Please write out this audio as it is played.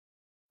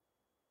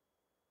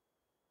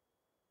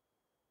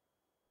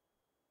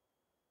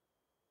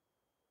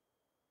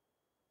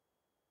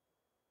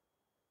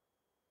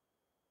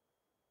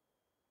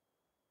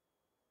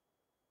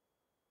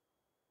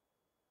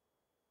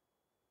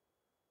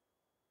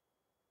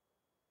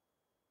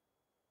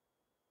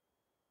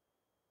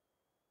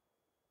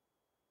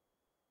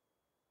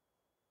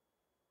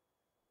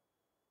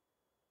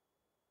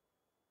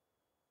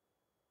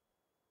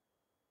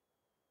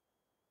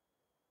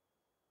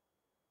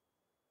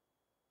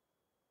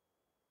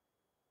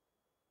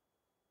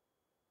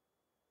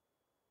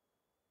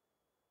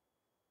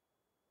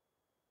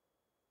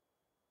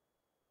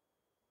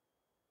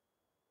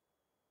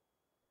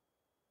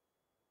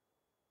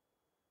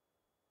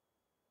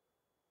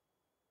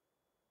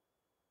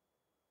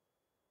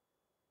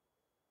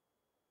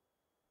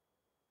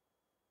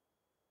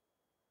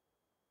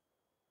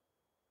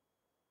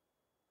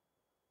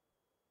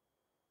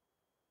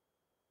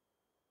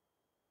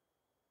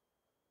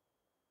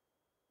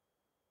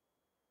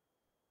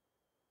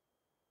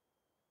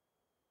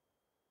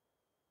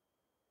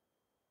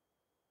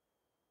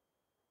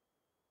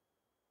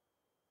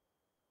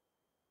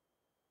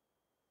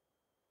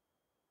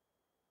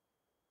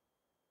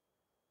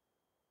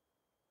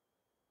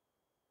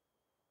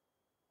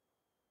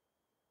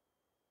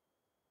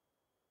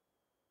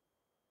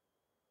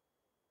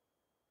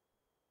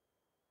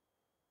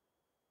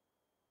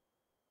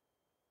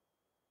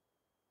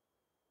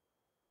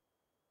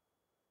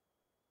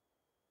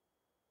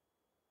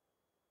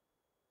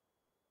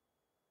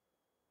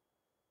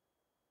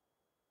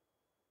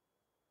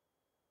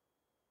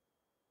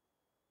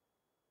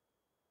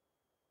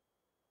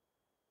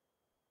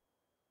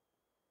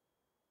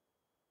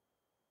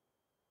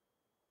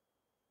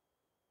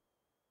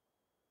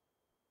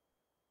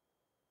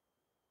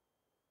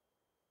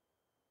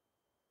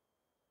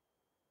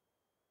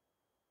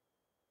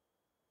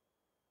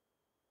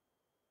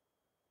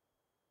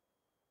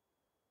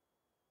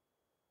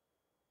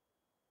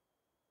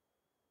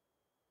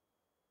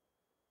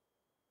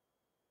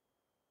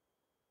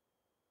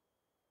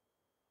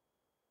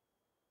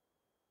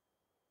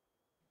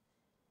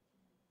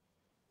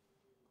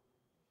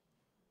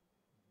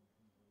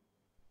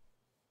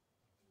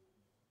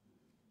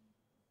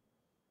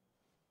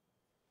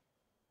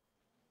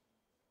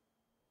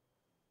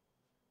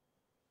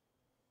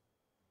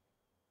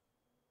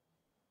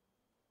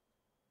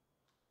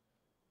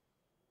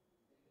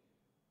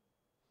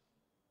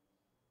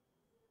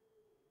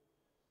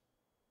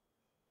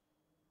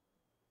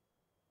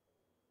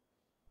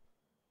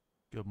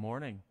Good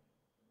morning.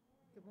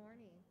 Good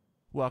morning.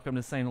 Welcome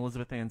to St.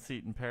 Elizabeth Ann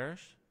Seton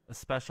Parish. A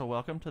special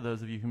welcome to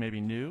those of you who may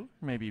be new,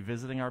 who may be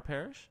visiting our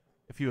parish.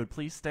 If you would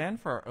please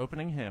stand for our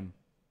opening hymn.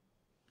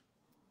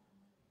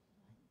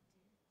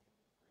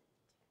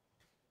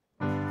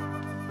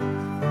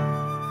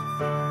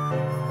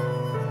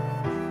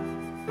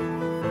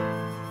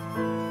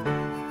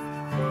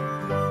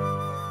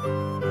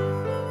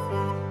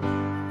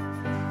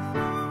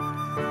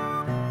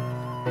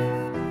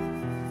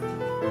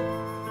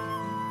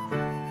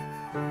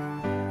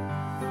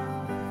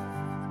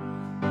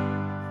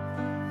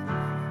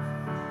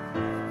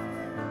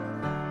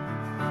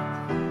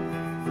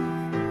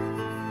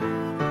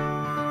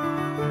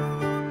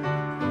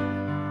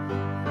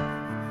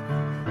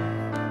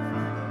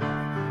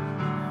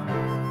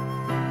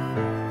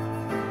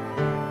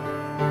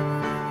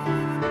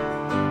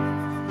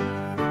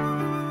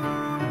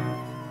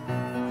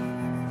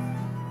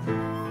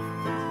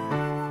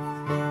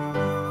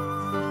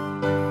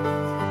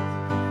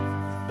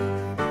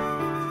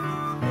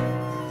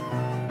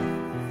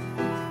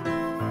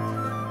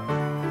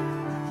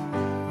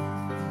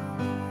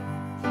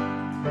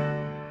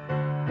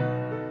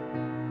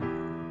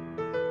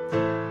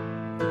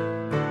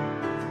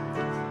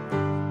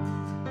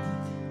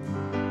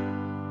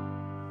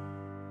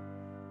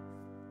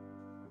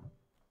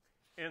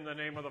 In the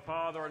name of the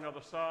Father, and of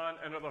the Son,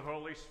 and of the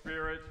Holy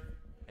Spirit.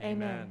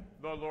 Amen.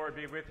 The Lord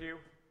be with you.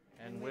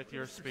 And with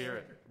your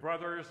spirit.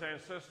 Brothers and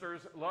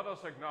sisters, let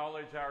us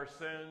acknowledge our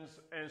sins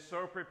and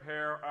so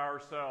prepare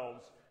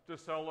ourselves to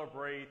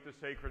celebrate the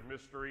sacred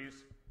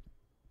mysteries.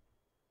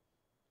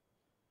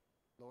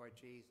 Lord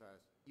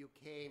Jesus, you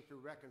came to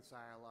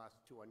reconcile us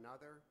to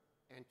another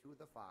and to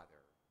the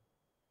Father.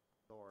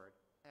 Lord,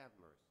 have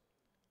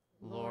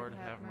mercy. Lord,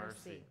 have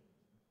mercy.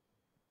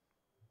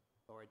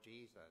 Lord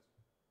Jesus,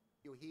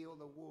 you heal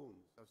the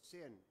wounds of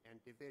sin and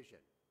division.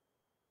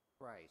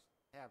 Christ,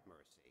 have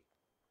mercy.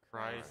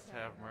 Christ,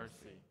 have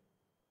mercy.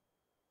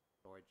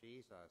 Lord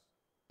Jesus,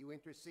 you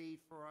intercede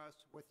for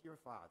us with your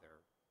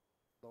Father.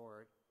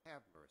 Lord,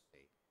 have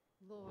mercy.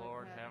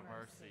 Lord, have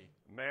mercy.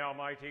 May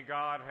Almighty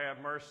God have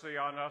mercy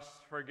on us,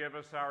 forgive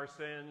us our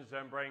sins,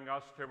 and bring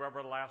us to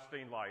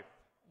everlasting life.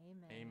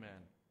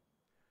 Amen.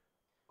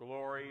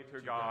 Glory to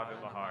God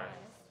in the highest,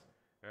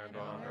 and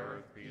on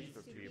earth peace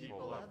to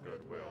people of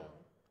good will.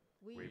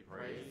 We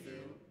praise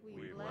you,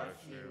 we bless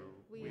you,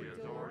 we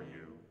adore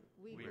you,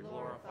 we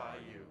glorify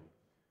you.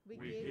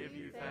 We give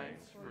you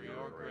thanks for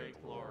your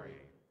great glory.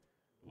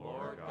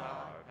 Lord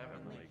God,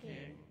 heavenly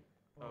King,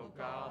 O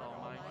God,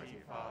 almighty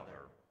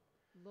Father,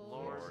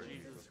 Lord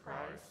Jesus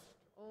Christ,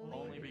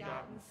 only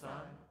begotten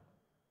Son,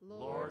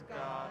 Lord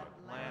God,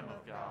 Lamb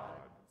of God,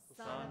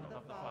 Son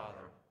of the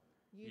Father,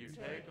 you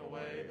take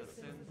away the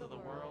sins of the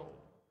world,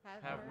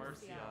 have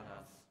mercy on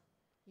us.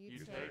 You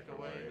take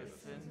away the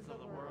sins of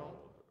the world,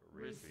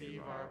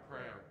 receive our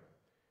prayer.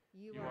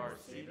 You are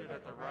seated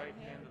at the right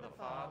hand of the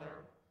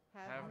Father,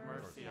 have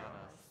mercy on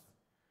us.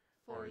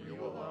 For you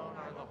alone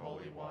are the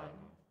Holy One,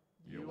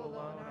 you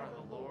alone are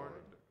the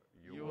Lord,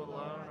 you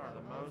alone are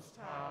the Most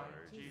High,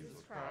 Jesus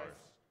Christ,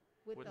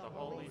 with the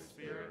Holy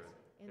Spirit,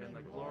 in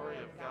the glory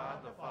of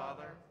God the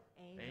Father.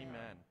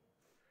 Amen.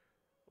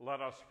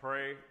 Let us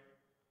pray.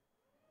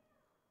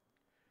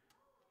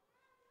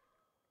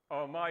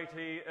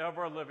 Almighty,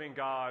 ever-living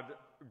God,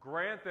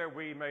 grant that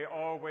we may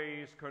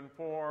always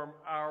conform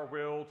our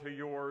will to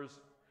yours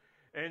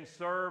and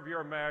serve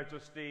your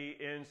majesty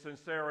in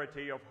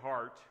sincerity of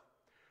heart.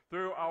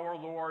 Through our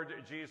Lord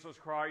Jesus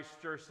Christ,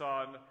 your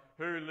Son,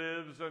 who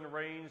lives and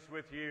reigns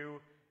with you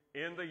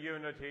in the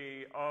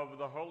unity of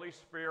the Holy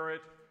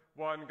Spirit,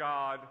 one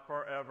God,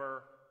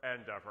 forever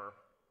and ever.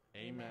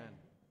 Amen.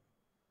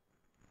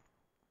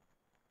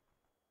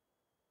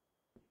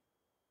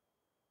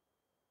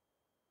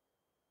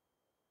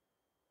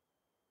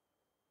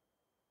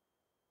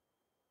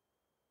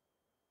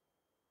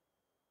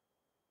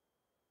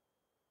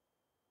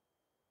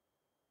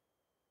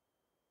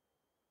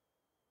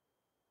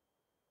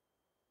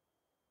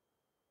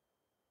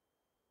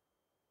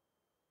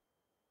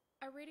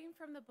 A reading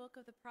from the book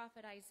of the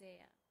prophet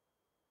Isaiah.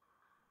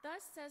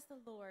 Thus says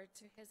the Lord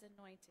to his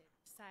anointed,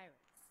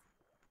 Cyrus,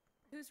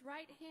 whose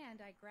right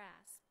hand I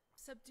grasp,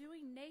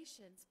 subduing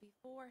nations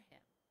before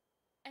him,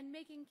 and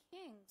making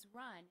kings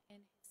run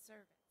in his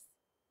service,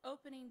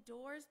 opening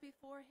doors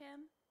before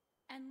him,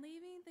 and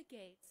leaving the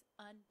gates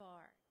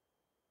unbarred.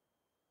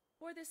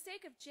 For the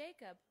sake of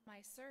Jacob,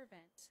 my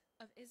servant,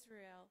 of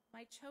Israel,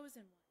 my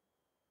chosen one,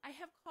 I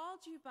have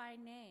called you by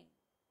name,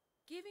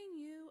 giving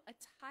you a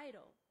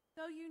title,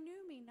 though you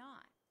knew me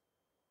not.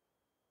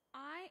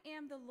 I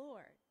am the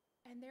Lord,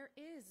 and there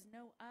is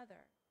no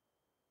other.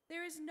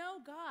 There is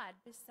no God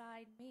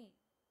beside me.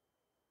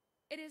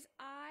 It is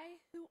I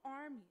who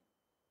arm you,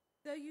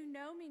 though you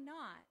know me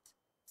not,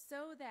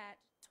 so that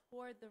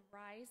toward the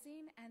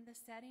rising and the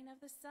setting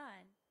of the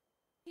sun,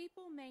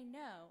 people may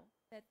know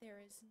that there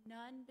is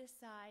none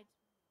besides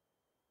me.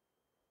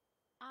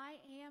 I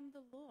am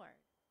the Lord.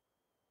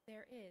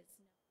 There is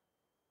no other.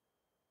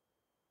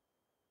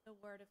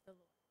 The word of the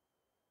Lord.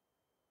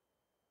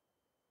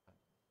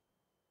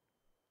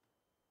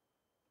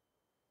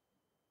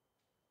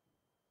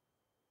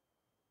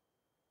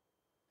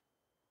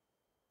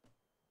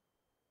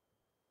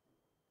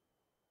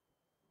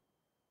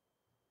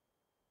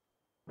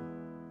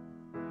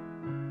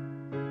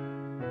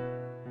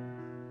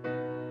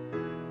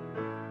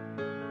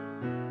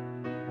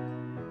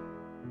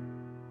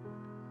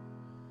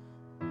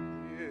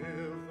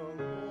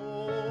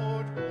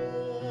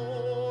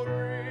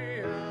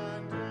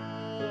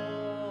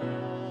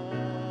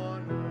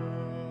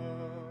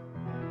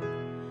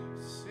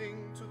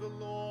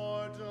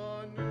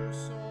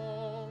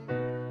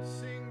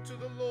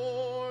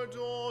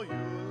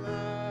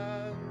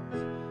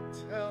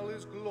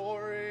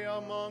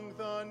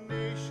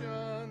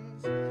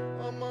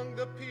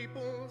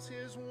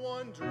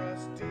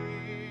 wondrous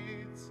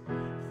deeds.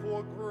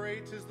 For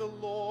great is the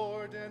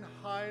Lord and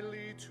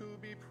highly to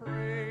be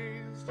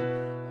praised.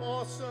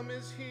 Awesome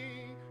is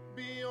he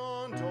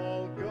beyond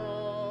all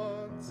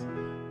gods.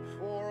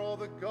 For all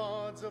the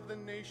gods of the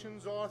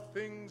nations are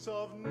things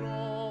of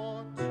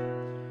naught.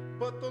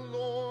 But the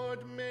Lord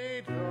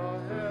made the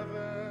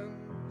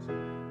heavens.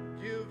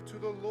 Give to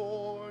the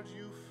Lord,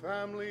 you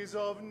families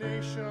of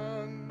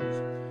nations.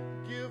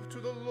 Give to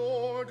the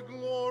Lord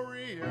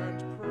glory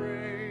and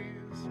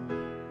praise.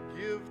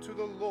 Give to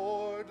the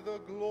Lord the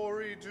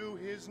glory due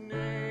his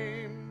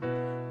name.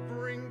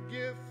 Bring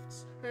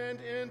gifts and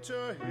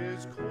enter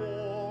his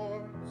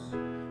courts.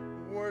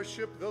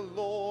 Worship the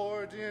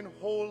Lord in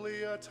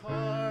holy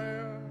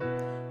attire.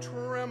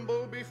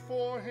 Tremble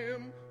before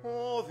him,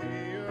 all the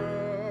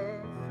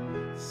earth.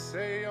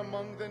 Say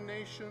among the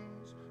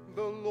nations,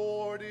 the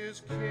Lord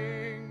is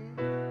king.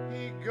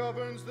 He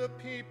governs the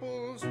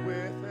peoples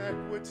with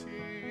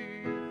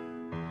equity.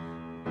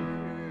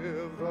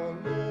 Give the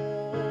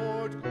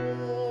Lord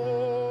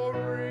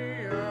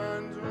glory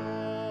and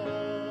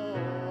honor.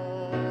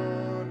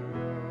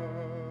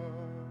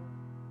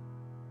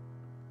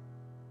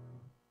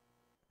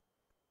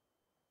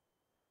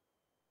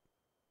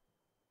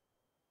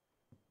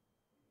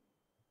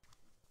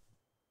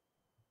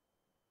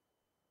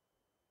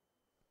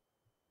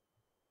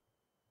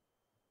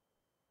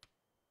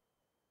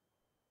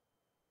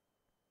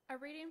 A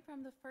reading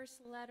from the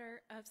first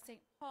letter of St.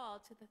 Paul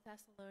to the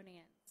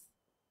Thessalonians.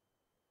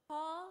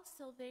 Paul,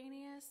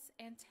 Silvanus,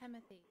 and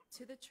Timothy,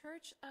 to the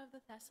church of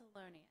the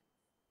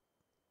Thessalonians.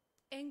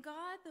 In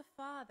God the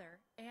Father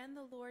and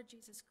the Lord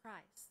Jesus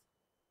Christ,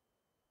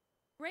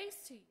 grace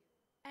to you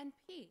and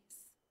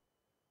peace.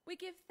 We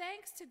give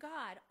thanks to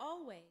God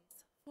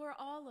always for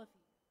all of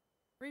you,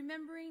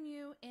 remembering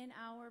you in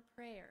our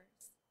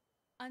prayers,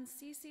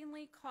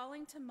 unceasingly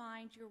calling to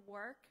mind your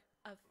work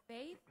of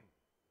faith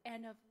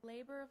and of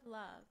labor of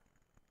love,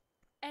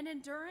 and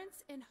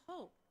endurance in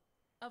hope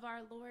of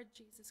our Lord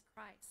Jesus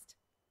Christ,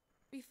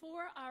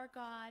 before our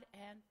God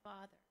and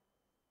Father,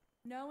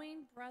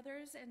 knowing,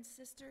 brothers and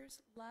sisters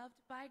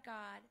loved by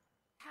God,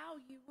 how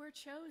you were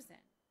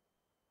chosen.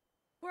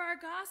 For our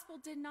gospel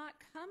did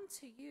not come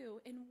to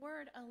you in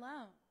word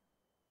alone,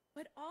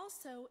 but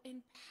also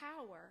in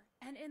power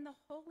and in the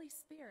Holy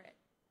Spirit,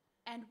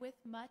 and with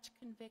much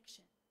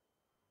conviction.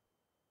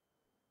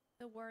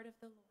 The word of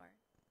the Lord.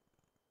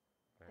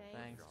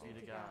 Thanks be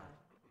to God.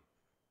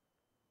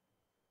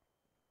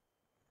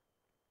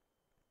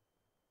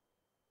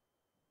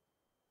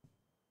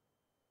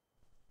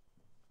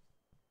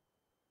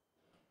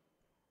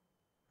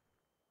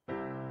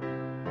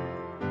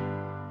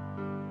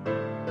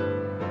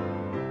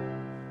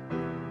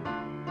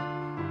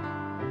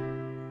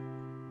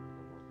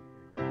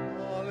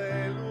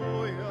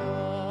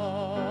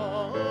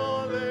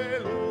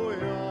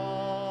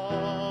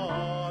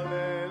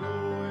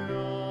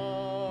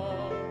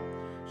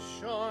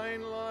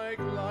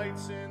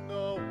 In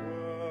the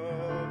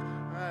world,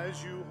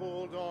 as you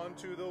hold on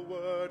to the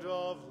word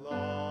of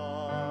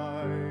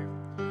life.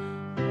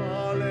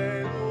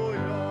 Alleluia,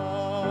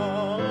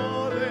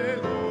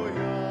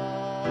 alleluia,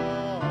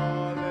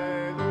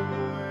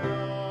 alleluia.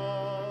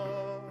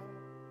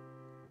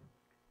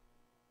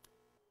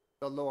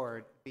 The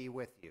Lord be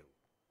with you.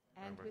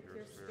 And with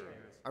your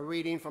spirit. A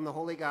reading from the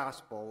Holy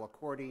Gospel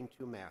according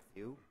to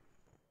Matthew.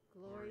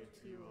 Glory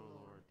to you, O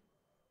Lord.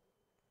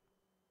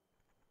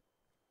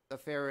 The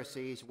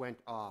Pharisees went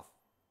off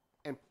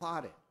and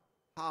plotted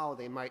how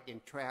they might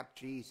entrap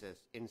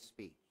Jesus in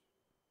speech.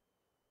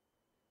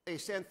 They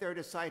sent their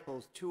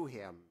disciples to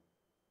him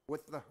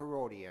with the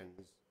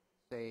Herodians,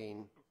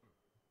 saying,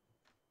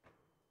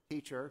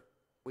 "Teacher,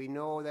 we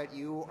know that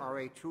you are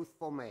a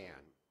truthful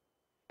man,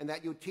 and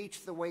that you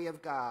teach the way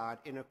of God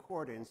in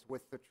accordance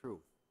with the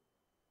truth.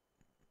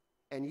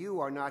 And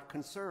you are not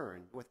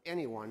concerned with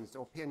anyone's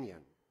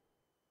opinion,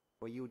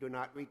 for you do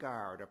not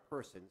regard a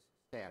person's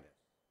status.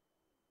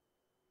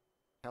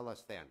 Tell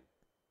us then,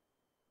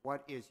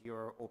 what is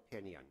your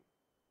opinion?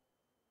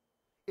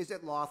 Is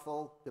it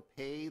lawful to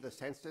pay the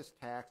census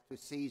tax to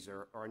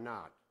Caesar or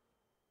not?"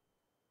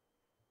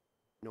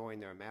 Knowing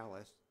their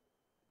malice,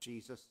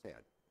 Jesus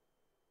said,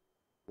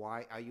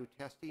 "Why are you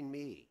testing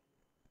me,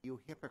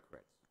 you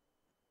hypocrites?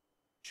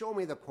 Show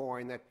me the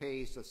coin that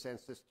pays the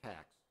census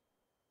tax."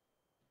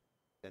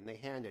 Then they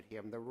handed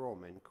him the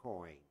Roman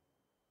coin.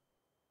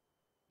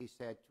 He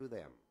said to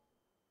them,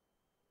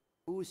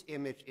 "Whose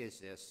image is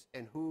this,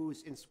 and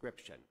whose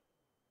inscription?"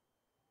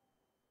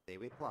 They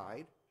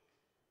replied,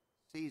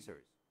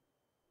 "Caesar's."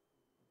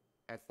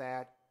 At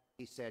that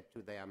he said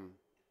to them,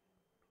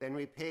 "Then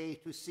repay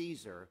to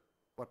Caesar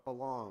what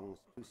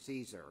belongs to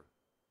Caesar,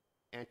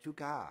 and to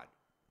God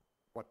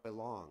what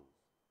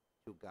belongs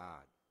to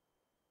God."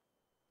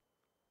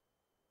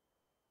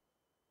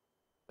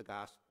 The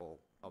Gospel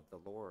of the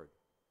Lord.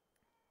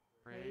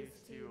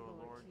 Praise to you, O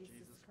Lord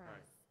Jesus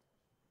Christ.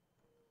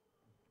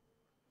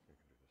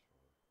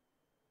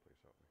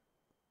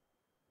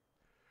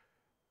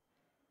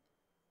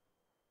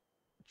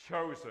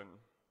 Chosen,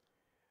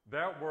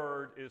 That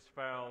word is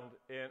found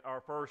in our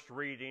first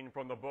reading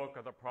from the book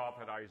of the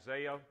prophet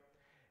Isaiah,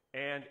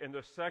 and in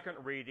the second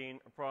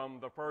reading from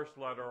the first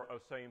letter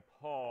of St.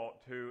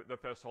 Paul to the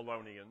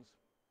Thessalonians.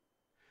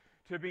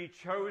 To be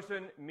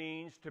chosen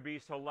means to be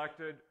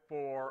selected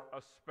for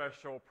a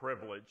special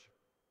privilege.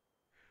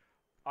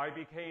 I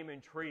became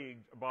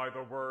intrigued by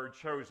the word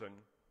chosen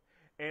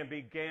and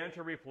began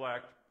to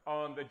reflect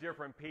on the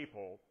different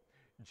people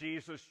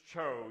Jesus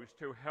chose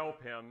to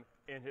help him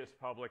in his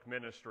public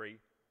ministry.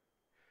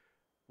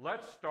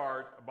 Let's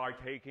start by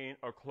taking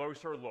a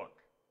closer look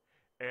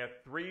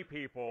at three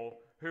people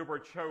who were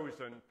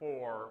chosen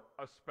for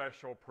a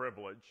special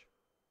privilege.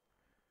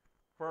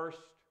 First,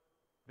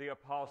 the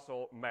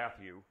Apostle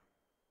Matthew.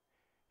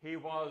 He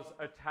was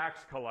a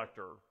tax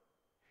collector.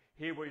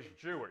 He was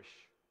Jewish,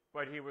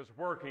 but he was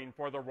working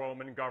for the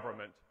Roman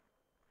government.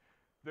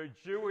 The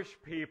Jewish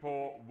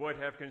people would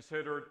have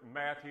considered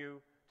Matthew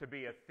to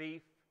be a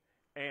thief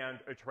and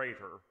a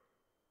traitor.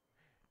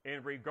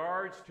 In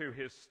regards to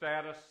his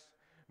status,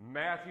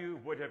 Matthew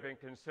would have been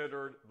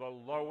considered the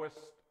lowest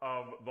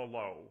of the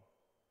low.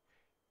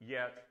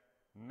 Yet,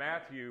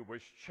 Matthew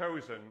was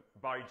chosen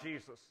by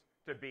Jesus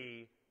to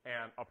be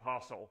an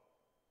apostle.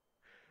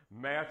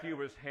 Matthew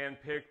was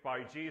handpicked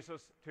by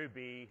Jesus to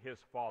be his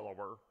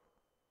follower.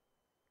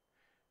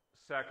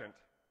 Second,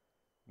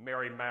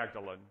 Mary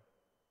Magdalene.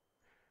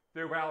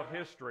 Throughout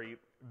history,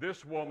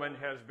 this woman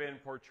has been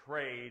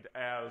portrayed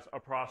as a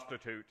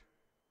prostitute.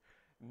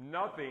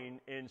 Nothing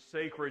in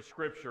sacred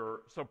scripture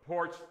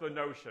supports the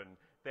notion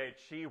that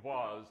she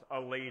was a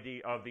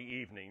lady of the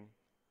evening.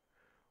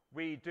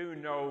 We do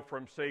know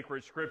from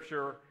sacred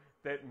scripture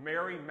that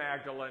Mary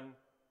Magdalene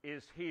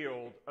is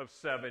healed of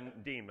 7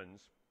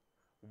 demons.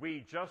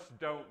 We just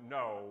don't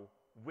know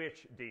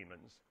which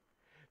demons.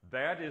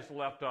 That is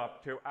left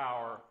up to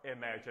our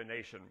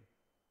imagination.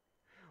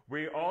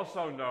 We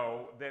also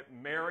know that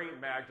Mary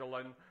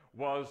Magdalene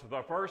was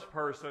the first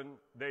person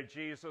that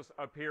Jesus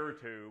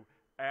appeared to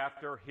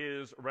after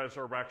his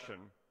resurrection.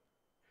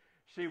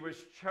 She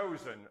was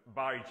chosen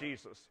by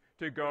Jesus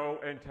to go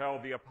and tell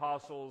the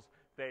apostles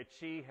that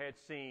she had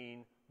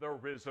seen the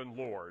risen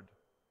Lord.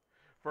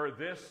 For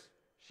this,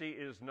 she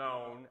is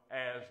known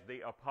as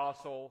the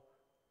apostle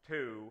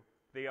to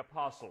the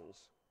apostles.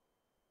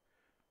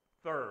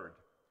 Third,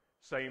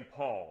 St.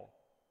 Paul.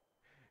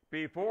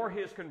 Before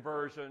his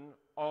conversion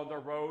on the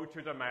road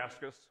to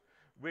Damascus,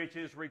 which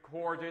is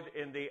recorded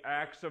in the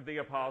Acts of the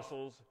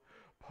Apostles,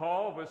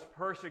 Paul was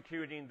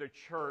persecuting the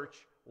church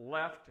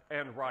left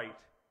and right.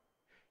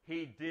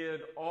 He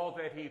did all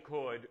that he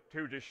could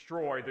to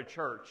destroy the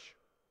church.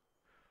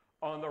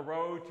 On the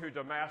road to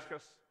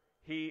Damascus,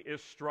 he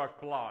is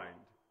struck blind.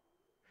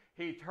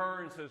 He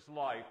turns his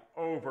life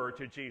over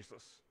to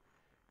Jesus.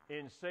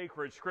 In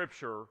sacred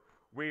scripture,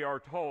 we are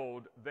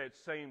told that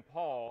St.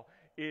 Paul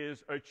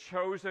is a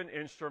chosen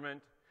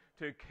instrument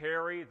to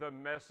carry the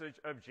message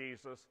of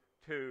Jesus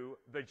to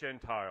the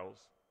Gentiles.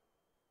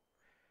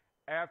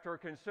 After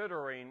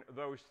considering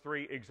those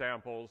 3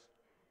 examples,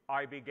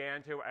 I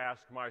began to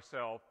ask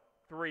myself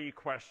 3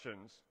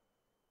 questions.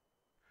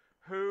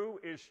 Who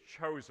is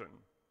chosen?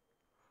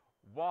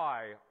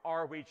 Why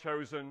are we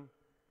chosen?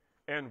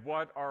 And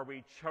what are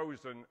we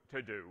chosen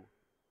to do?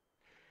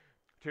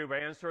 To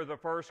answer the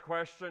first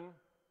question,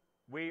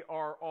 we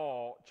are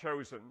all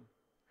chosen.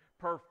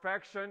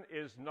 Perfection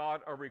is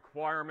not a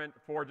requirement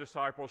for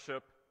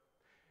discipleship.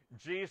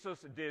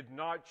 Jesus did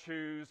not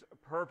choose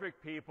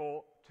perfect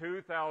people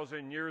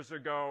 2,000 years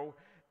ago,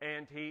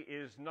 and he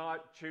is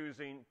not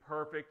choosing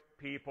perfect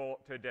people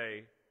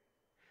today.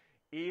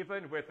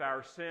 Even with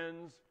our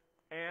sins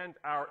and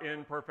our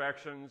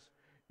imperfections,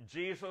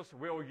 Jesus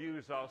will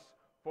use us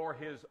for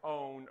his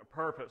own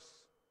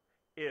purpose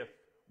if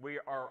we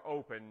are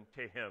open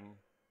to him.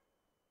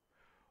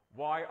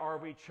 Why are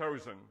we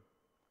chosen?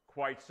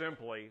 Quite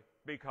simply,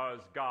 because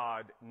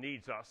God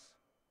needs us.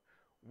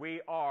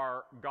 We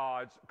are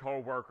God's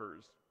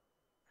co-workers.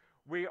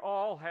 We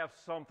all have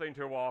something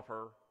to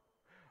offer.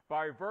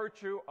 By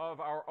virtue of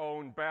our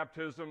own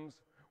baptisms,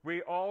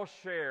 we all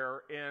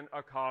share in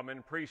a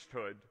common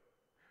priesthood.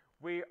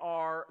 We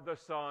are the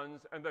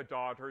sons and the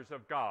daughters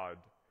of God.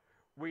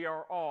 We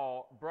are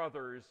all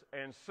brothers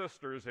and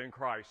sisters in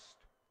Christ.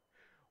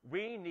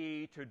 We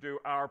need to do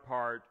our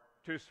part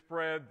to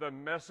spread the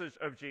message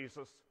of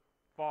Jesus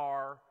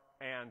far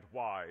and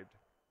wide.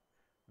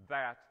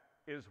 That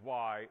is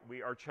why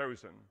we are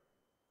chosen.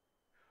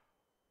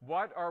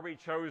 What are we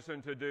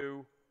chosen to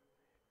do?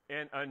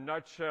 In a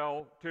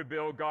nutshell, to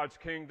build God's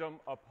kingdom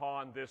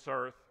upon this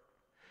earth.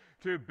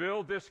 To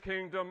build this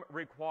kingdom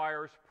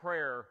requires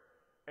prayer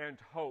and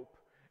hope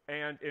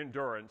and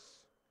endurance.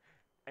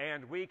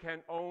 And we can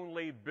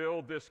only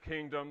build this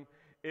kingdom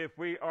if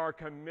we are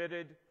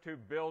committed to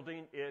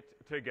building it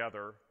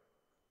together.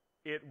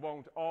 It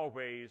won't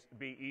always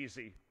be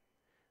easy.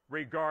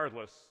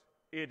 Regardless,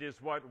 it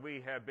is what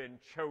we have been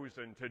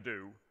chosen to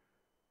do.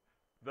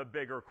 The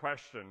bigger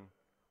question,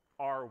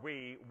 are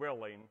we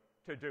willing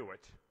to do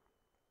it?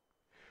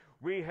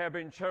 We have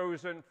been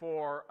chosen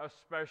for a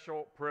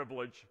special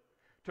privilege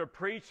to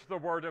preach the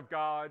Word of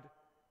God,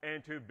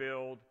 and to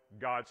build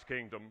God's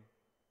kingdom.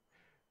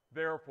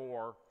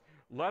 Therefore,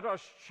 let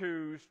us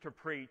choose to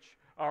preach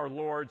our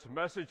Lord's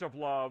message of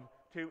love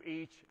to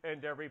each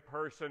and every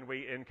person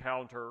we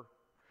encounter.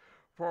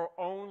 For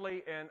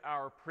only in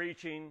our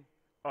preaching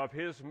of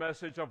his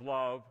message of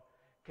love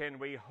can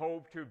we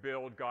hope to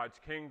build God's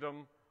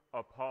kingdom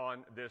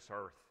upon this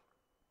earth.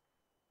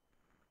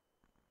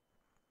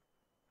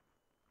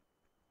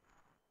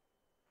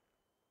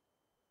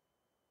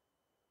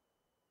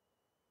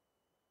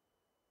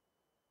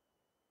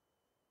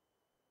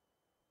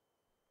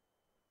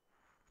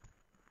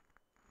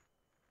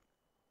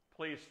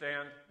 Please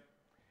stand,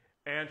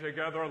 and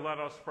together let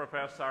us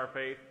profess our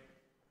faith.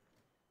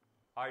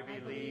 I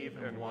believe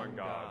in one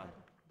God,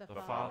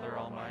 the Father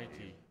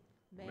Almighty,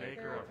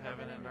 maker of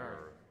heaven and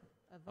earth,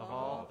 of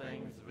all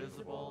things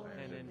visible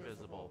and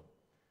invisible.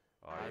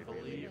 I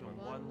believe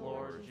in one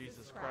Lord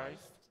Jesus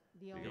Christ,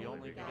 the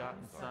only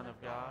begotten Son of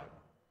God,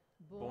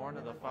 born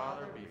of the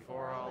Father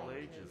before all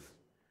ages,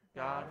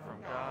 God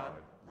from God,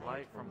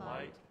 light from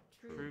light,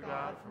 true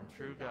God from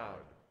true God,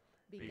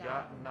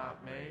 begotten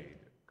not made,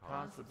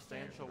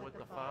 consubstantial with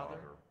the Father.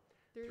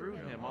 Through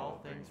him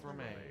all things were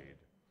made.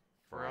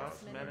 For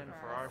us men and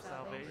for our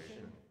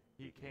salvation,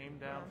 he came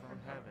down from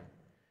heaven,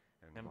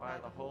 and by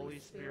the Holy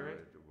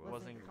Spirit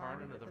was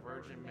incarnate of the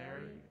Virgin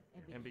Mary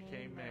and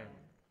became man.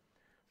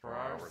 For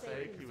our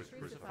sake he was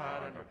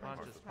crucified under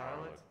Pontius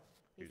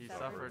Pilate. He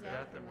suffered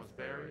death and was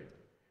buried,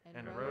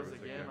 and rose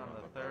again on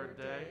the third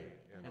day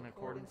in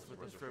accordance with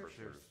the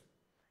Scriptures.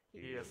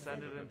 He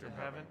ascended into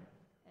heaven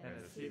and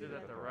is seated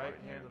at the right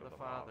hand of the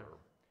Father.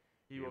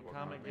 He will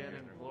come again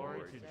in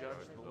glory to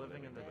judge the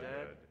living and the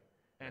dead,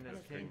 and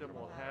his kingdom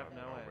will have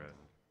no end.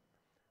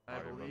 I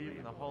believe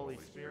in the Holy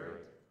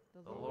Spirit,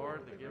 the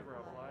Lord, the giver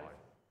of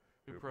life,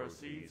 who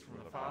proceeds from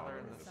the Father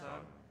and the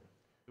Son,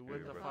 who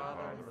with the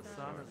Father and the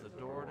Son is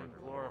adored and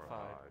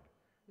glorified,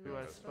 who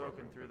has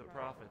spoken through the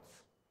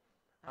prophets.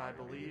 I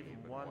believe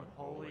in one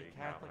holy,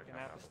 Catholic, and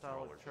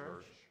Apostolic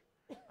Church.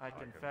 I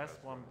confess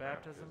one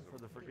baptism for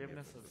the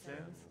forgiveness of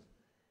sins,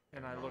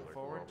 and I look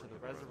forward to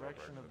the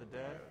resurrection of the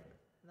dead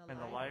and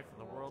the life of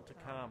the world to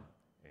come.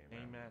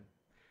 Amen.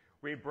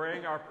 We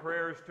bring our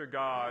prayers to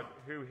God,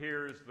 who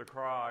hears the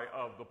cry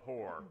of the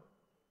poor.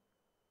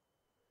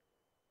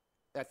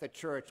 That the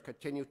church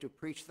continue to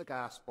preach the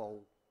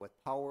gospel with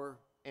power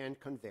and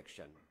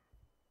conviction.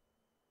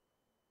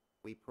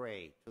 We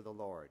pray to the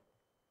Lord.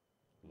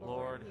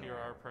 Lord, hear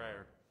our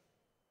prayer.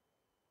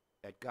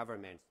 That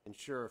governments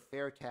ensure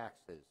fair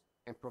taxes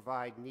and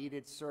provide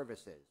needed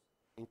services,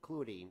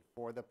 including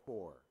for the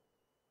poor.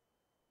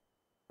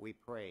 We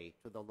pray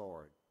to the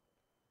Lord.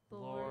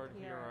 Lord,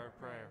 hear our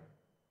prayer.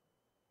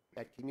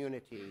 That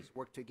communities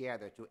work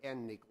together to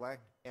end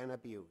neglect and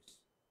abuse,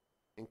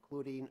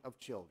 including of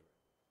children.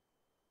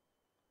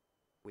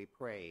 We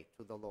pray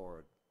to the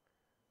Lord.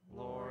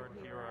 Lord,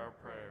 hear our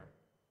prayer.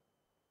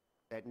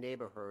 That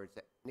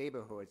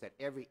neighborhoods at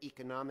every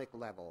economic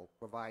level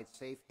provide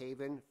safe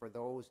haven for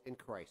those in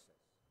crisis.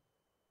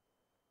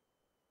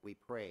 We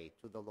pray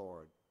to the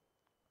Lord.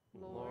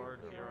 Lord,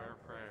 hear our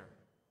prayer.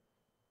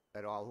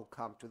 That all who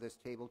come to this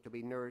table to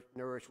be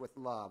nourished with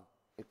love,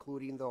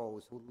 including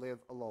those who live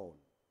alone.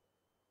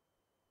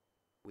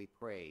 We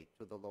pray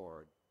to the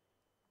Lord.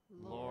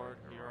 Lord,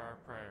 hear our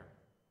prayer.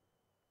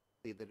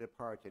 Lead the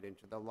departed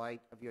into the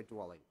light of your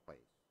dwelling place,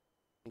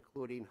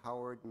 including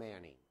Howard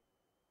Manning.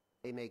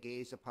 They may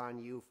gaze upon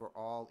you for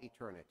all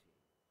eternity.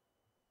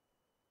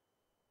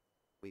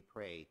 We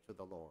pray to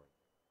the Lord.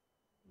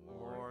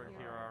 Lord,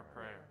 hear our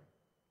prayer.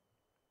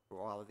 For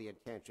all of the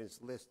intentions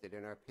listed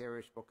in our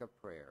parish book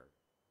of prayer,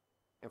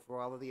 and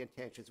for all of the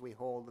intentions we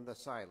hold in the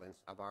silence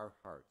of our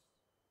hearts.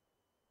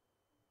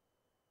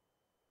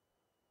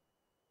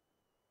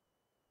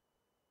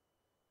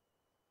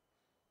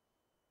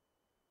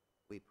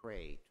 We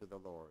pray to the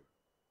Lord.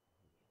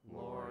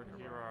 Lord,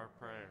 hear our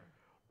prayer.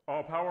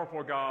 All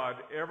powerful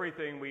God,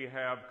 everything we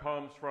have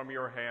comes from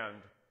your hand.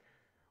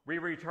 We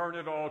return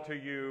it all to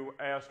you,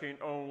 asking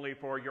only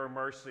for your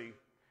mercy.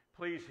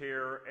 Please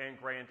hear and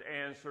grant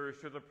answers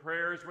to the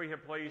prayers we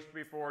have placed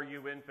before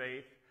you in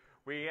faith.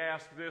 We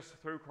ask this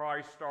through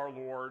Christ our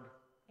Lord.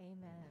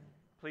 Amen.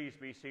 Please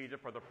be seated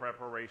for the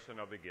preparation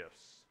of the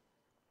gifts.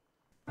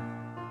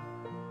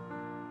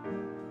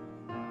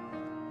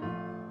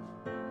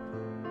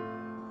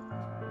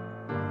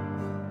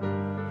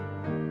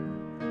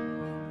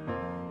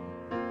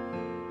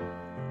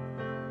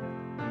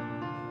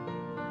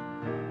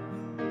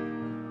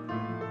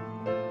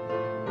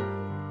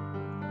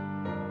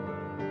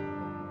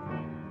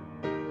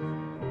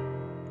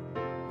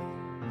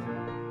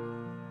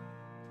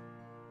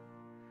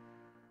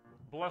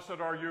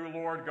 Blessed are you,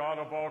 Lord God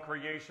of all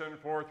creation,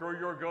 for through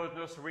your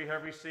goodness we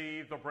have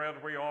received the bread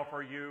we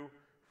offer you,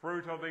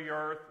 fruit of the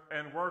earth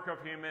and work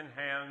of human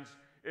hands.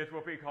 It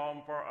will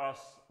become for us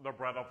the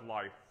bread of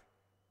life.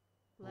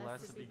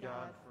 Blessed be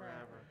God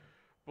forever.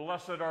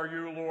 Blessed are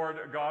you, Lord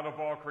God of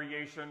all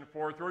creation,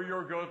 for through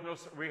your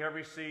goodness we have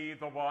received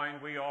the wine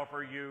we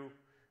offer you,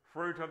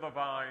 fruit of the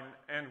vine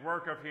and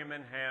work of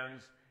human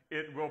hands.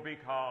 it will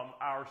become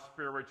our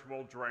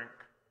spiritual drink.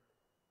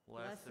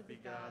 Blessed be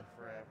God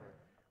forever.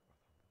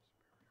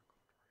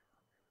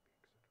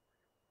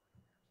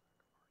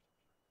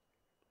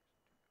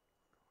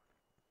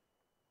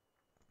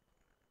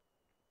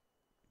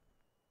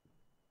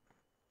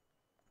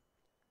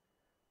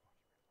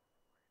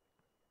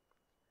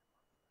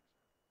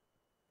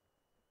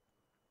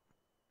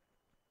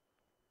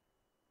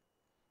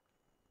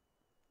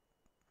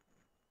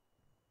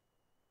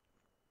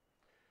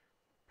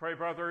 Pray,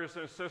 brothers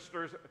and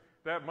sisters,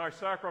 that my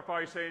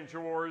sacrifice and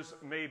yours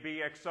may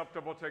be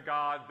acceptable to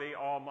God, the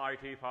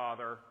Almighty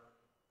Father.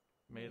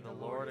 May the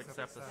Lord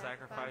accept the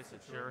sacrifice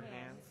at your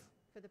hands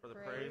for the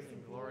praise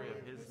and glory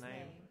of his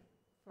name,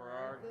 for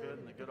our good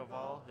and the good of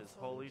all his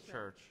holy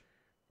church.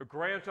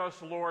 Grant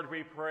us, Lord,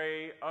 we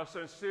pray, a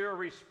sincere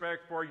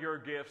respect for your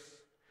gifts,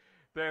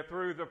 that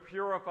through the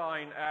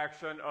purifying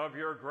action of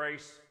your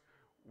grace,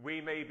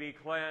 we may be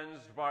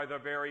cleansed by the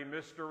very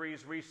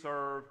mysteries we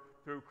serve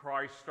through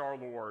Christ our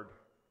Lord.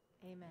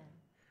 Amen.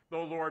 The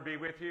Lord be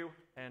with you.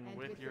 And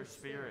with your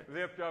spirit.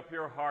 Lift up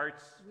your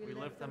hearts. We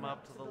lift them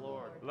up to the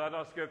Lord. Let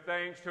us give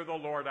thanks to the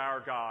Lord our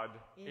God.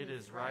 It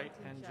is right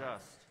and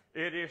just.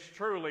 It is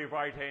truly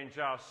right and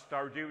just,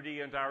 our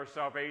duty and our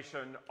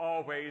salvation,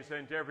 always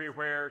and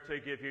everywhere to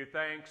give you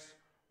thanks,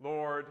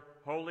 Lord,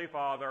 Holy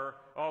Father,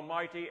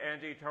 Almighty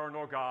and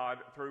eternal God,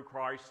 through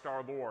Christ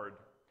our Lord.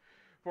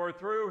 For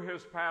through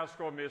his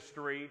paschal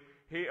mystery,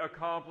 he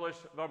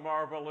accomplished the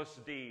marvelous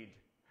deed,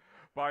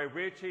 by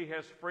which he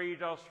has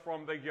freed us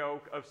from the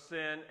yoke of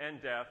sin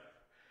and death,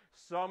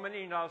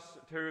 summoning us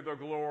to the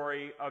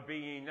glory of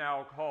being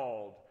now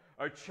called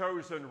a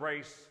chosen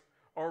race,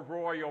 a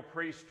royal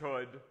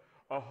priesthood,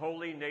 a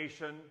holy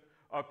nation,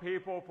 a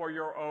people for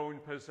your own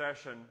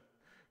possession,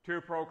 to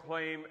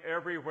proclaim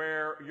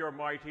everywhere your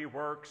mighty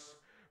works,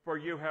 for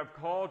you have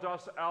called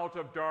us out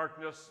of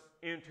darkness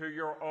into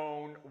your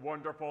own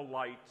wonderful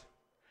light.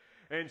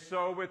 And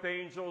so with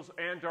angels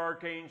and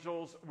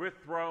archangels, with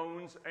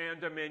thrones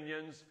and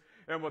dominions,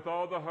 and with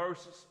all the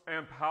hosts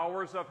and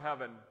powers of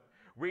heaven,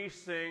 we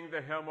sing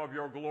the hymn of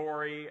your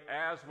glory,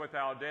 as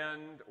without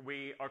end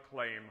we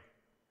acclaim.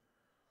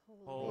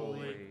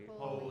 Holy,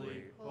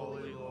 holy,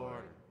 holy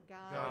Lord,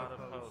 God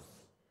of hosts.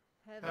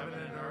 Heaven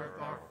and earth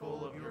are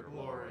full of your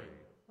glory.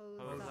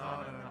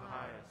 Hosanna in the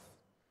highest.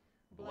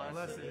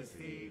 Blessed is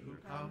he who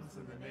comes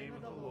in the name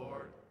of the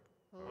Lord.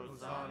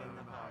 Hosanna in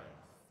the highest.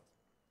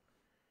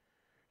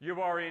 You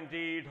are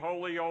indeed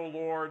holy, O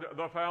Lord,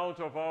 the fount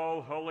of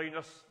all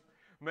holiness.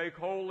 Make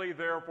holy,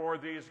 therefore,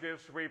 these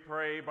gifts, we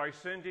pray, by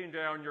sending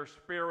down your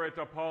Spirit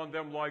upon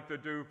them like the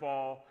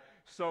dewfall,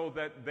 so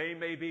that they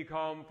may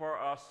become for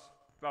us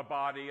the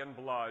body and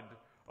blood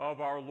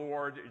of our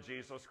Lord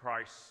Jesus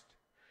Christ.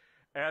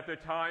 At the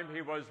time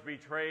he was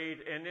betrayed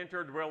and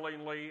entered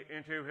willingly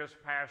into his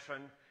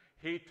passion,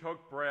 he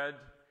took bread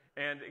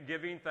and,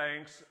 giving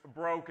thanks,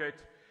 broke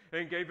it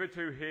and gave it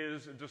to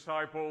his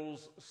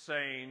disciples,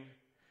 saying,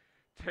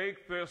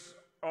 "Take this,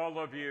 all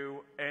of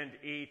you, and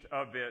eat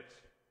of it,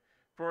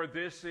 for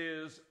this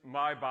is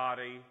my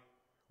body,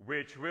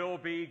 which will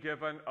be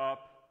given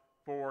up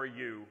for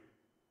you."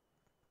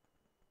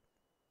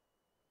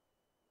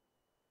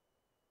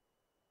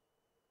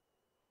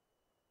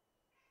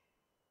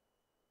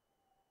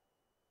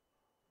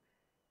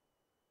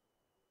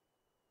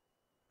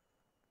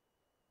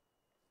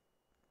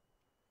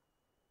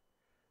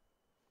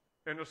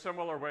 In a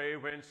similar way,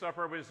 when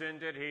supper was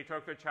ended, he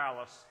took the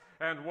chalice,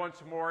 and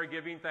once more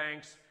giving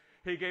thanks,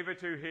 he gave it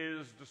to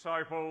his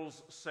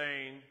disciples,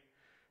 saying,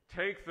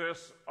 "Take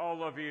this,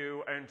 all of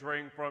you, and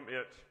drink from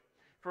it,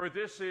 for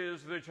this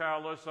is the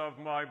chalice of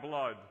my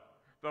blood,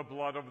 the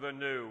blood of the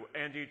new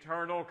and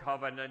eternal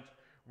covenant,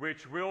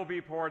 which will be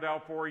poured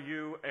out for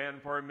you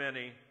and for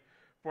many,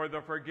 for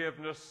the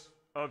forgiveness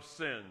of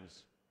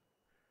sins.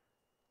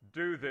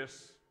 Do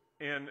this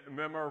in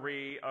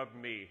memory of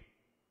me."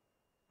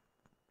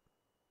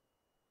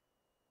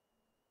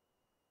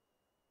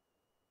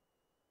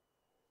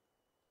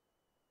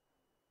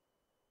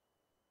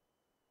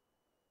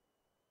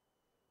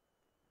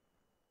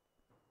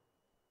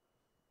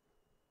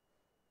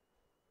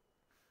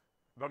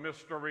 The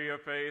mystery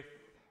of faith.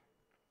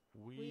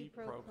 We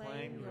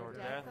proclaim your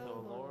death,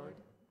 O Lord,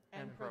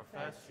 and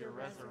profess your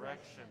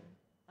resurrection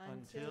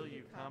until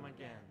you come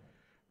again.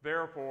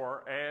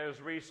 Therefore,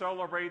 as we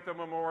celebrate the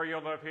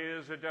memorial of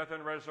his death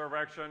and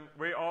resurrection,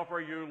 we offer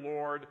you,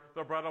 Lord,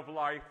 the bread of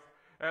life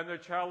and the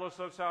chalice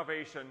of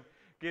salvation,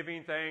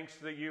 giving thanks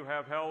that you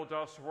have held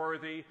us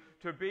worthy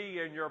to be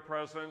in your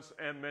presence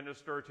and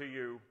minister to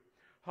you.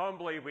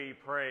 Humbly we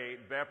pray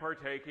that,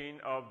 partaking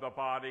of the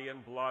body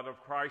and blood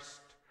of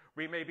Christ,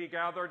 we may be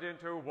gathered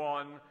into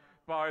one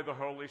by the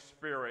Holy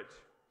Spirit.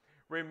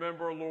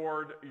 Remember,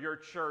 Lord, your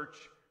church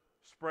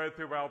spread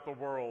throughout the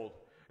world,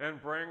 and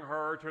bring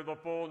her to the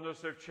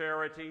fullness of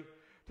charity,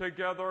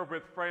 together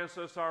with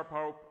Francis our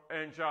Pope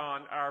and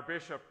John our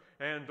Bishop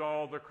and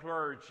all the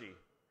clergy.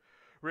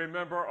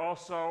 Remember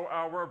also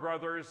our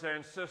brothers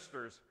and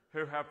sisters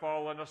who have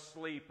fallen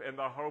asleep in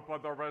the hope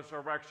of the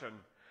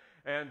resurrection,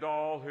 and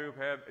all who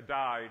have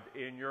died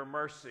in your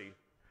mercy.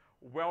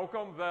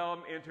 Welcome them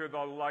into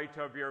the light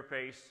of your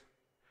face.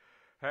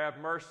 Have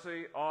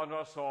mercy on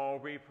us all,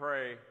 we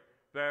pray,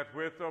 that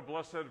with the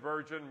Blessed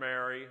Virgin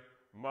Mary,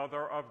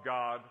 Mother of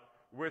God,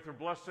 with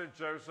Blessed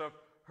Joseph,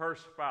 her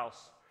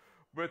spouse,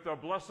 with the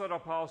blessed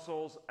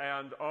apostles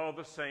and all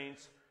the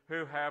saints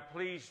who have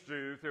pleased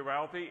you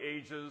throughout the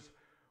ages,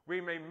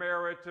 we may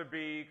merit to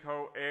be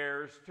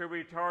co-heirs to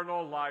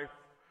eternal life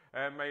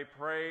and may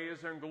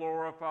praise and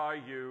glorify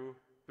you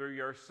through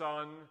your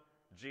Son,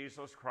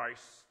 Jesus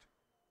Christ.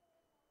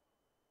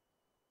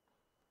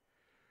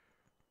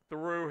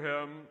 Through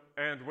him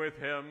and with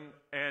him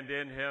and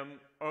in him,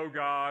 O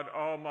God,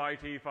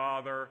 Almighty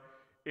Father,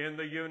 in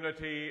the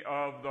unity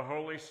of the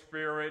Holy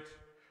Spirit,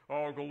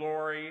 all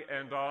glory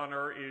and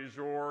honor is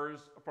yours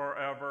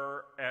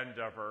forever and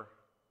ever.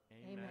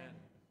 Amen.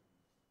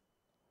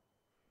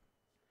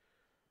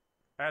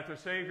 At the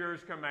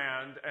Savior's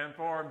command and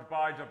formed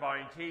by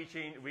divine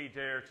teaching, we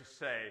dare to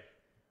say,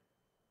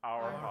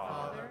 Our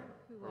Father,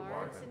 who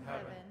art in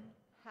heaven,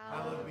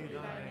 hallowed be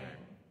thy name.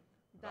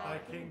 Thy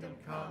kingdom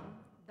come,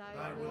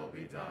 thy will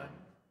be done,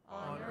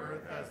 on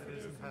earth as it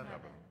is in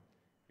heaven.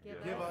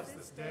 Give us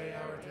this day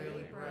our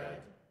daily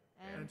bread,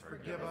 and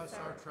forgive us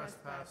our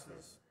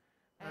trespasses,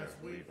 as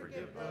we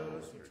forgive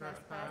those who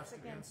trespass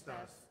against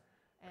us.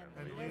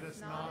 And lead us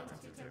not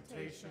into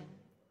temptation,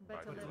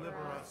 but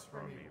deliver us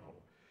from evil.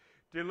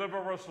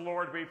 Deliver us,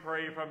 Lord, we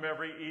pray, from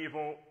every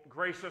evil.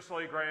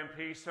 Graciously grant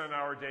peace in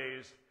our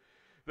days,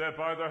 that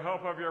by the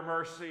help of your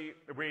mercy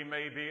we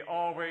may be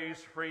always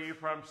free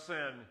from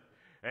sin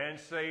and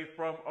safe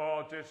from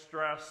all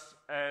distress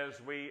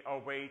as we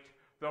await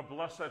the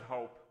blessed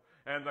hope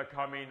and the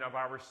coming of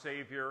our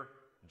Savior,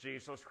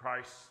 Jesus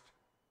Christ.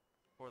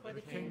 For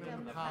the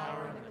kingdom, the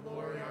power, and the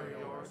glory are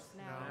yours,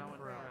 now and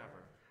forever.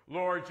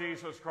 Lord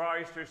Jesus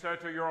Christ, who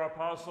said to your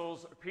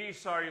apostles,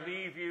 Peace I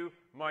leave you,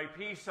 my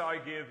peace I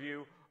give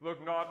you,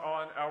 look not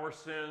on our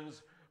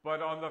sins,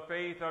 but on the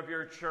faith of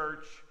your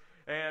church,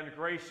 and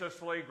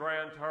graciously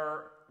grant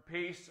her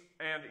peace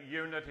and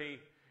unity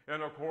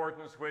in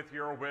accordance with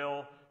your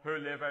will, who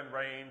live and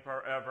reign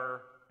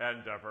forever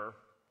and ever.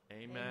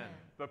 Amen.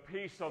 The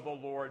peace of the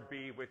Lord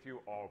be with you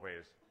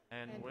always.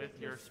 And with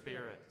your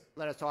spirit.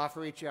 Let us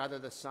offer each other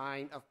the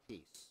sign of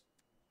peace.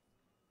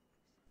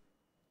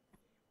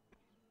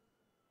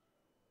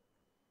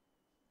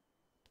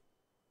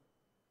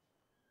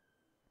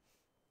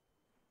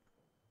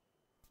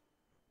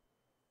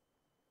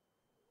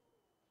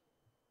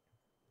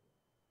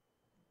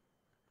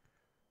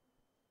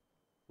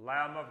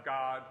 Lamb of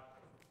God,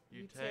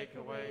 You take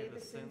away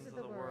the sins of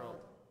the world.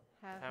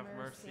 Have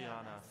mercy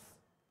on us.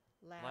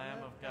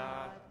 Lamb of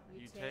God,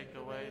 you take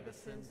away the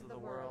sins of the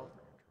world.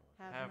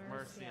 Have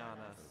mercy on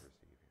us.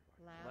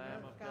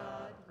 Lamb of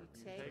God, you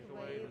take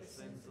away the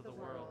sins of the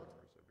world.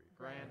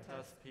 Grant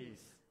us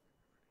peace.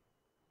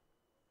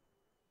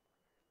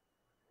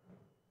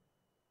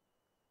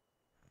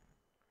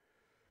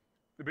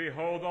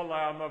 behold the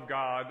Lamb of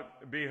God,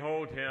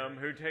 behold him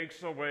who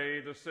takes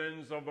away the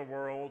sins of the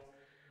world.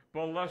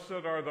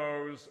 Blessed are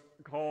those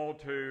called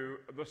to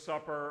the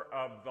supper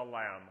of the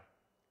Lamb.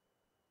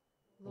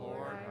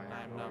 Lord,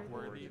 I am not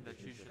worthy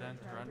that you should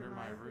enter under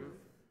my roof,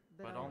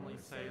 but only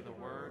say the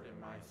word, and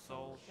my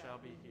soul shall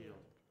be healed.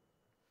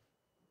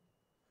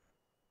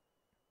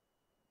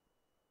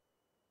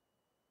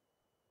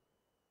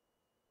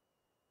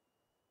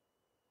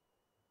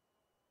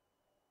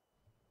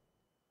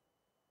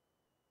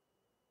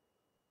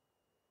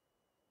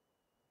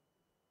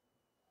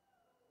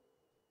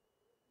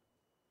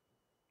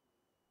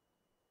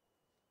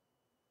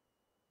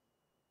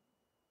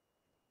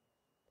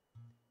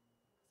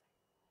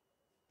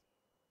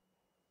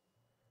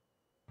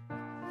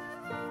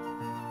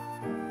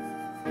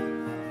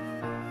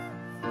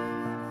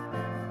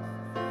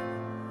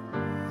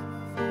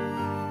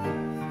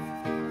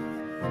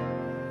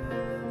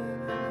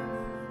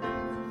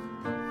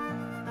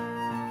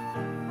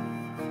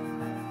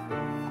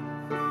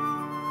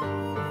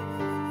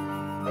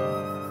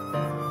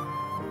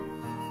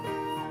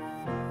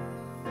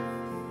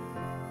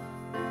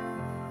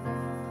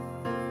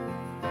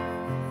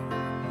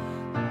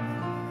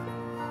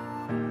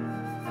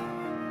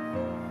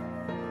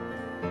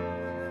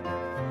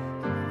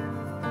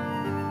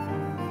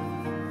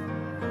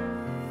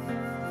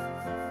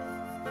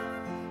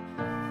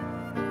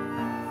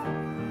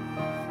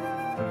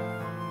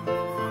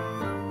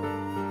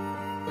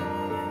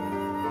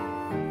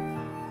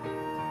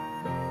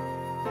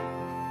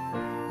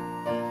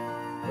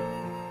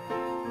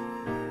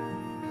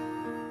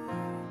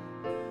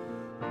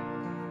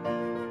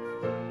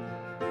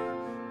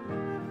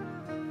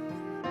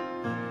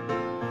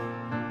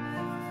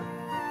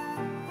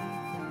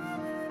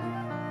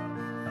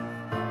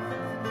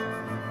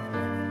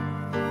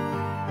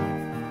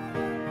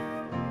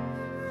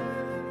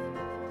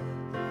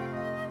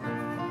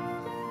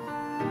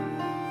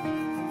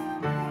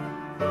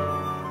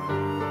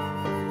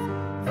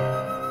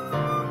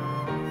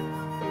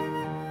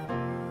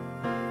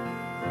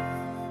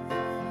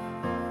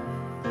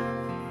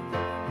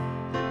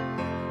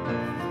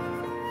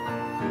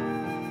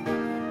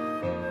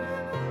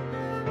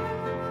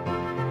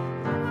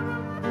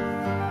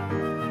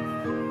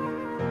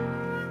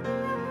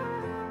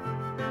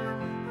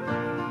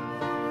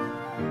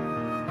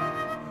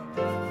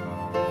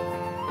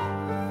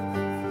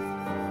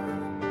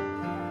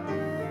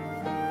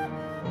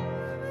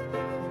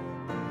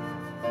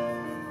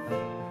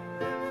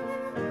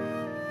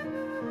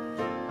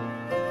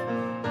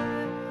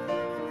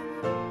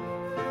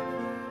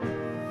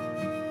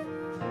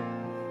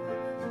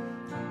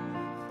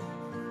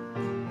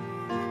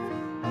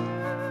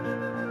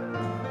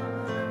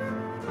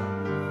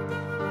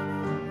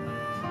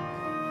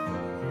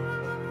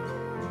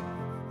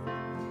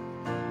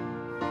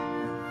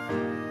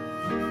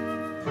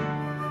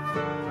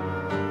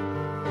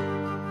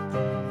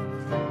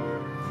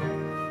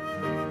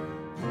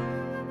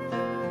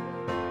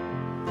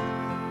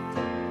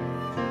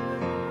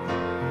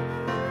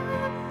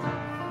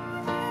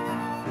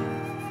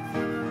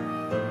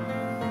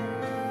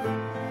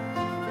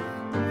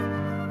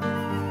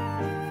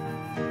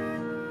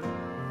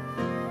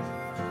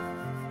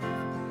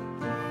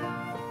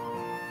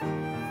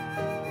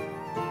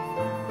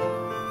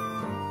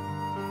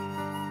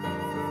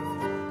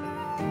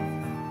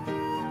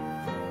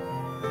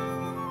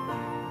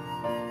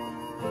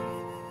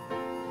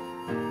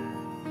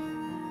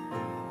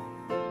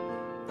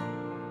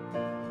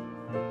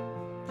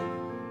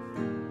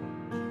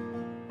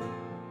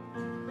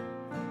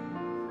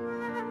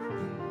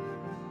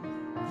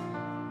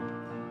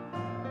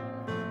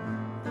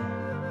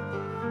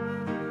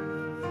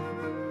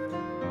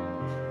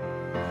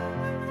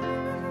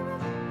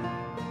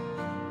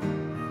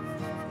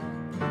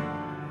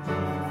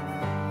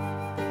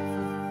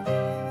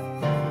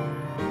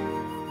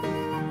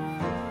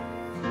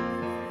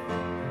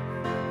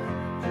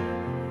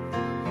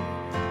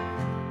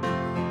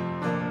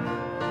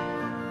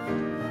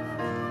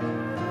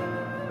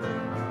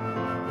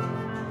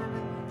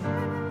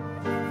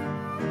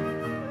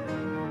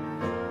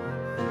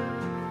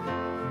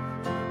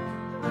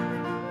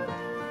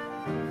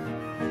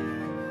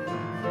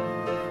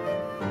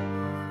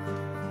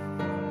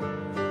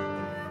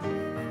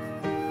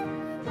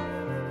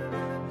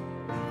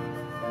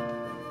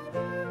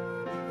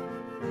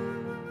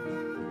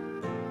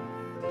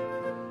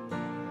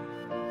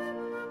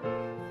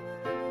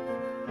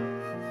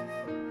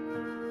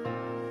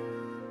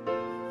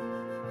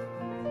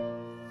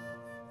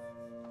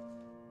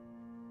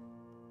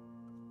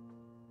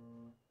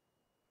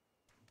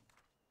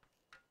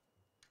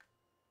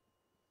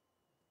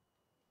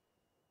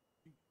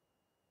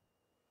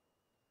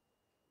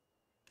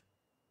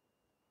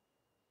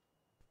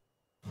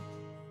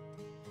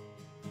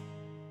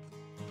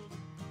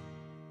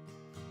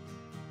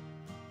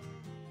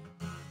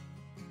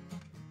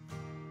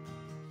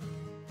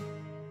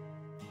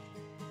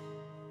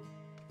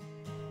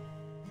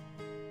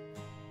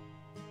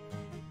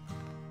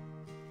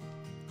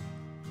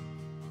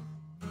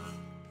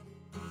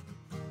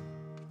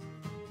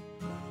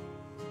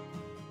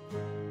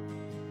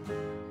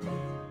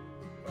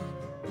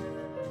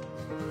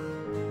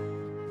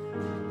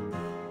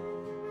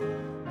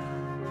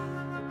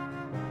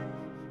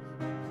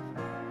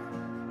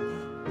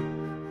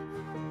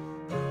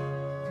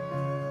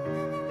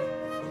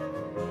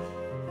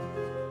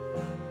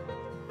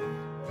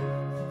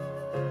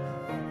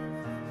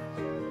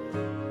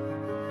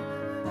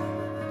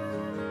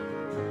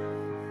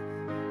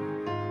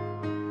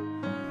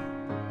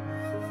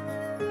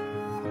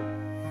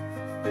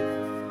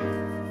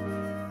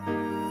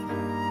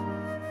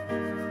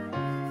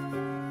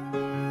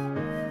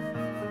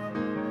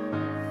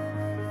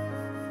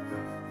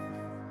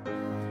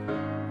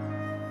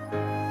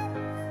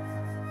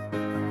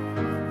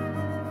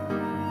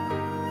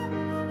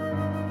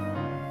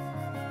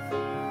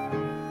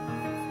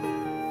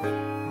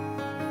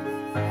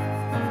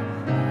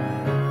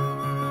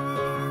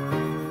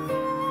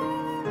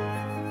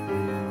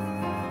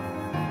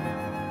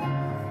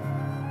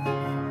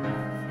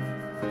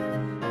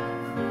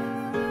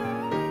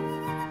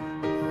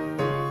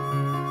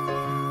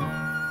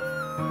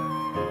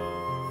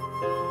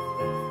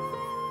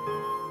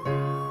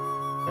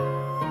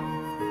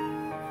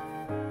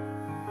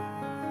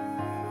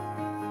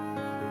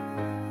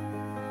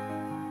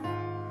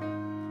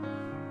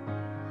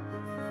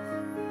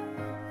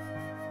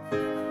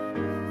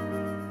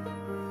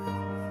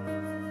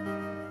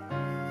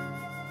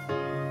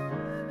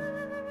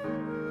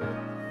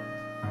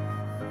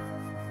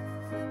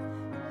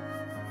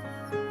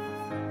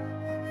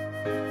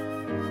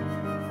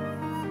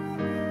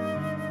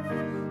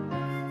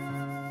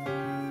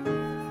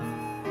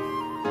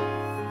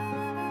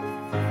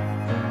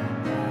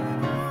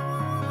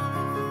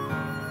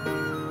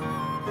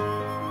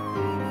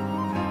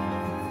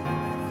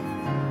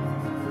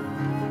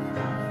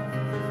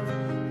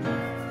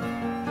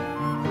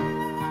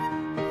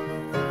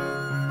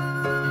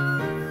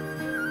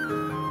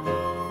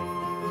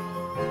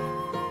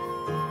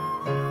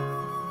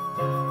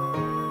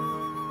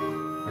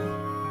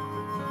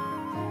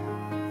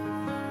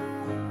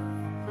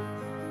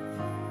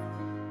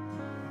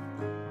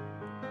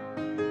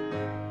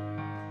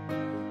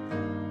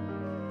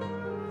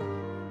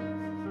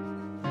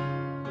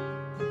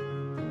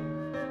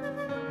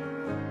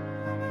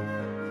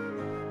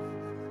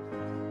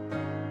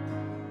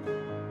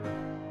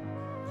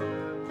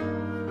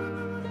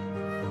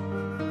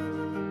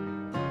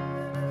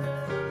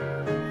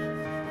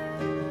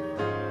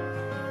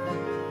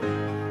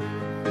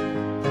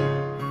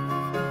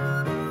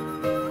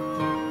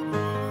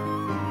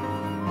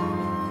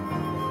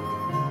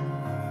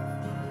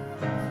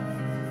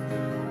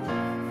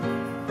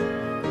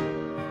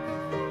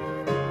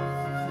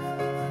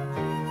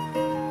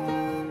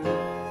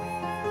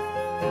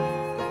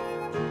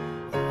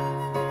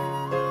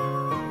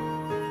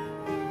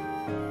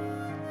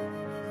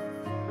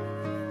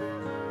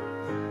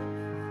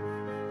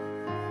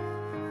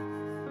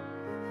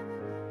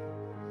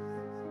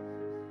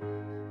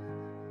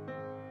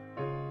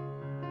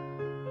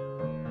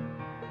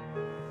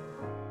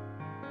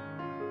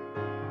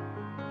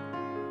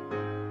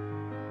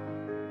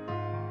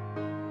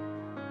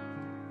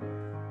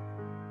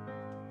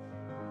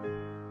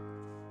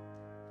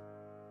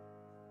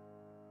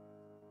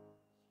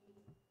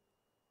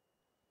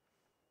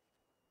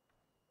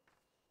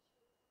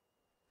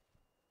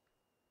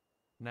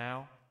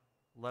 Now,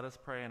 let us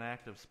pray an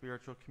act of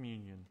spiritual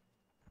communion.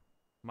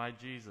 My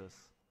Jesus,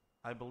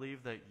 I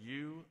believe that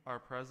you are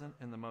present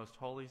in the most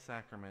holy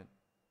sacrament.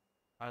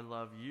 I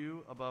love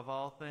you above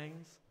all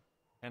things,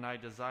 and I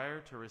desire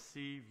to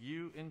receive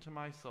you into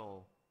my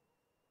soul.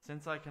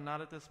 Since I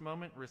cannot at this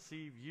moment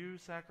receive you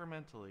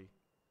sacramentally,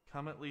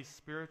 come at least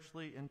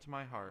spiritually into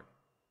my heart.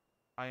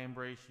 I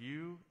embrace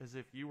you as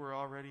if you were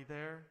already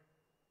there,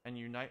 and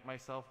unite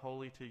myself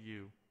wholly to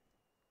you.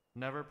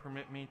 Never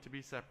permit me to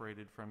be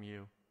separated from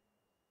you.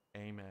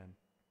 Amen.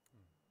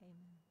 Amen.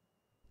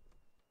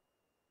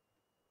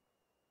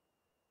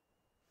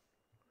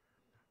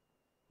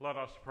 Let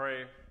us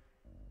pray.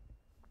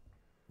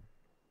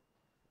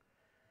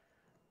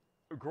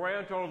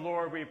 Grant, O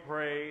Lord, we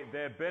pray,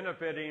 that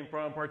benefiting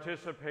from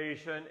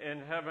participation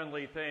in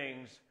heavenly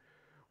things,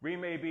 we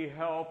may be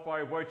helped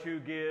by what you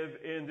give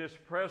in this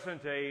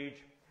present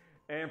age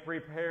and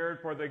prepared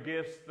for the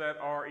gifts that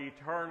are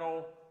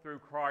eternal through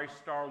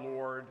Christ our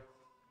Lord.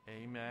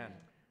 Amen.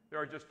 There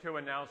are just two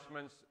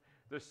announcements.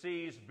 The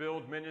Seas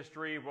Build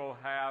Ministry will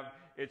have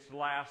its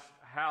last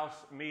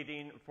house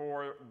meeting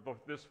for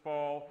this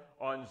fall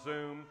on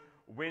Zoom,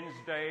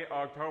 Wednesday,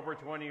 October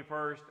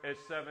 21st at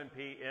 7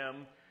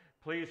 p.m.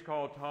 Please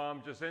call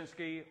Tom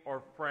Jasinski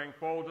or Frank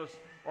Boldus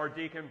or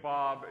Deacon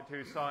Bob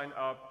to sign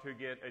up to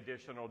get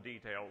additional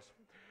details.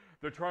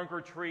 The trunk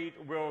or treat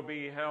will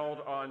be held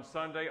on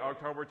Sunday,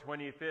 October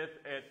 25th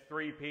at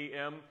 3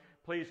 p.m.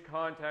 Please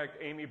contact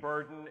Amy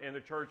Burden in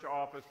the church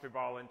office to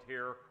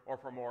volunteer or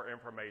for more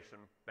information.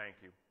 Thank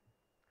you.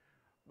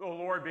 The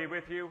Lord be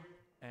with you.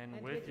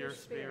 And with your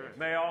spirit.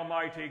 May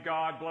Almighty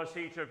God bless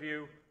each of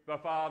you, the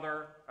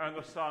Father, and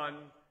the Son,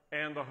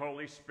 and the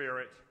Holy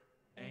Spirit.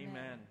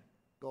 Amen.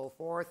 Go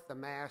forth, the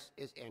Mass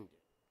is ended.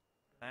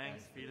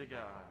 Thanks be to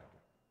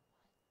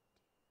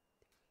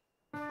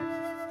God.